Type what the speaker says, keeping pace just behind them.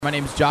My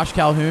name is Josh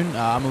Calhoun.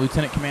 I'm a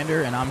lieutenant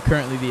commander, and I'm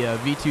currently the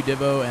V2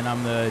 Divo, and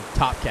I'm the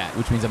top cat,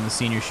 which means I'm the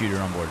senior shooter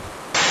on board.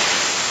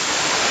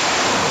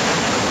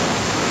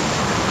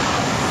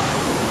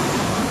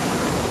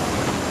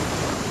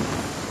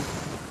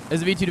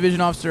 As a V2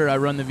 division officer, I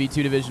run the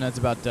V2 division. That's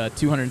about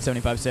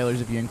 275 sailors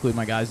if you include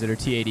my guys that are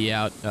TAD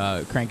out,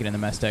 cranking in the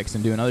mess decks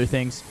and doing other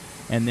things.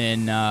 And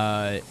then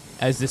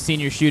as the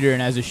senior shooter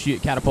and as a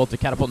catapult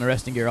and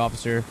arresting gear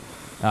officer,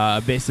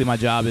 basically my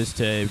job is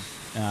to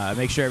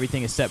make sure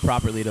everything is set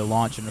properly to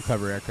launch and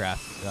recover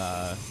aircraft.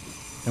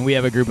 And we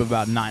have a group of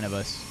about 9 of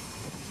us,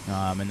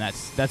 and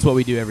that's what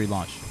we do every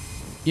launch.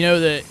 You know,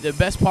 the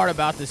best part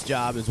about this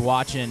job is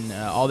watching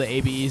all the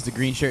ABEs, the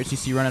green shirts you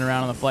see running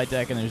around on the flight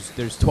deck, and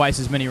there's twice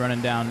as many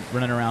running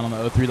around on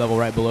the 03 level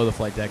right below the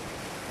flight deck,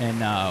 and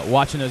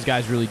watching those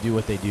guys really do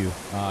what they do,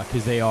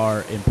 because they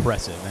are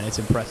impressive, and it's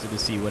impressive to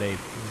see what a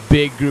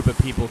big group of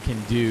people can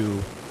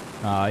do.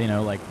 You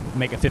know, like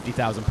make a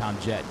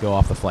 50,000-pound jet go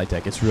off the flight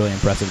deck. It's really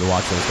impressive to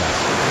watch those guys.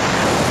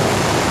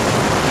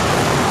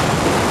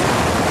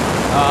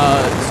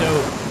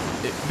 So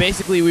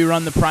basically we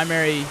run the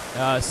primary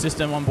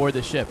system on board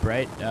the ship,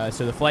 right?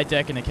 So the flight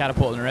deck and the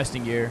catapult and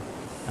arresting gear,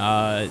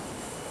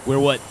 we're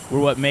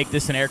what make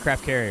this an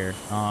aircraft carrier.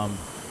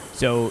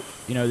 So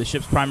you know, the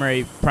ship's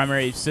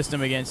primary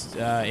system against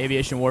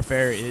aviation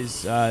warfare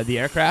is the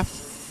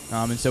aircraft,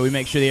 and so we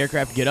make sure the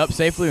aircraft get up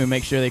safely. We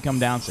make sure they come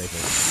down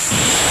safely.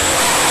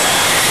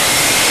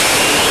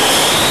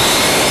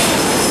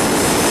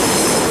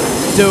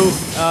 So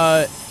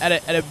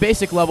at a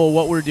basic level,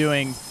 what we're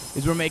doing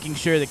is we're making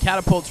sure the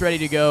catapult's ready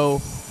to go,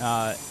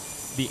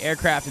 the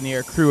aircraft and the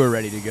air crew are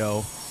ready to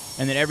go,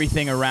 and that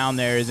everything around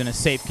there is in a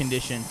safe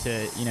condition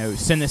to, you know,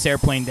 send this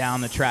airplane down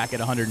the track at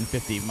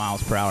 150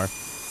 miles per hour.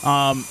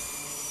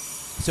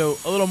 So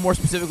a little more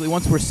specifically,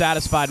 once we're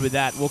satisfied with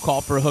that, we'll call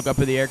for a hookup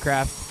of the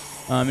aircraft.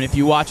 And if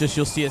you watch us,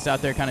 you'll see us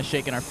out there kind of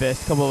shaking our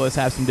fist. A couple of us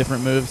have some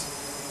different moves.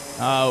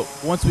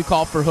 Once we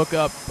call for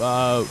hookup,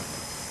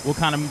 we'll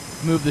kind of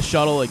move the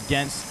shuttle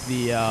against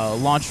the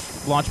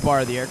launch bar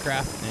of the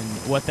aircraft, and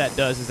what that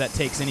does is that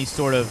takes any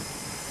sort of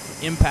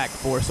impact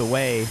force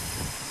away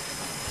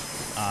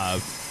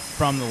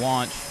from the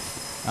launch.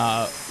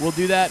 We'll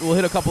do that. We'll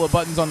hit a couple of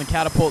buttons on the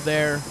catapult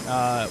there.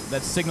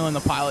 That's signaling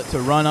the pilot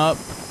to run up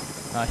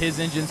his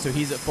engine, so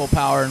he's at full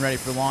power and ready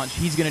for launch.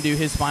 He's going to do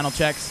his final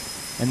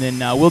checks, and then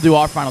we'll do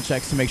our final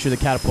checks to make sure the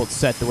catapult's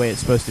set the way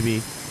it's supposed to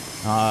be.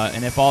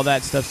 And if all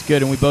that stuff's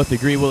good and we both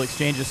agree, we'll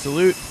exchange a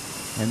salute.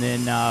 And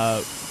then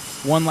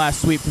one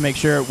last sweep to make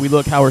sure we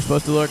look how we're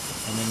supposed to look,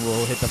 and then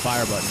we'll hit the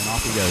fire button, and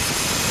off he goes.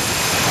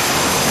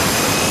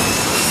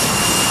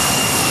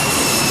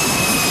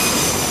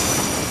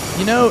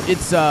 You know,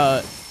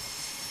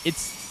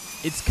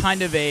 it's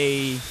kind of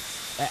I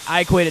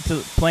equate it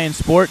to playing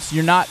sports.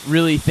 You're not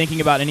really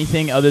thinking about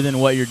anything other than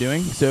what you're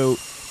doing. So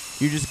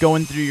you're just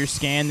going through your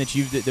scan that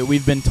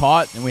we've been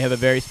taught, and we have a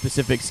very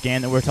specific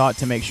scan that we're taught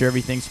to make sure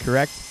everything's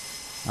correct.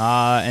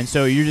 And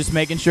so you're just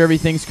making sure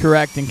everything's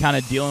correct and kind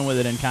of dealing with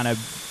it and kind of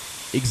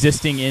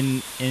existing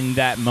in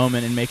that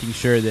moment and making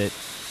sure that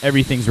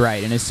everything's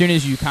right. And as soon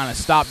as you kind of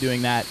stop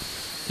doing that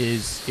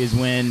is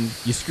when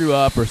you screw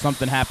up or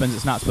something happens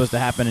that's not supposed to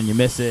happen and you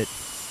miss it,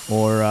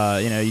 or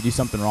you know, you do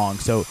something wrong.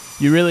 So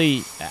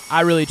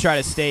I really try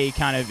to stay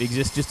kind of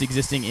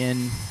existing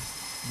in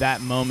that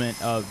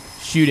moment of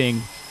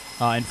shooting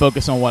and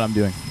focus on what I'm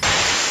doing.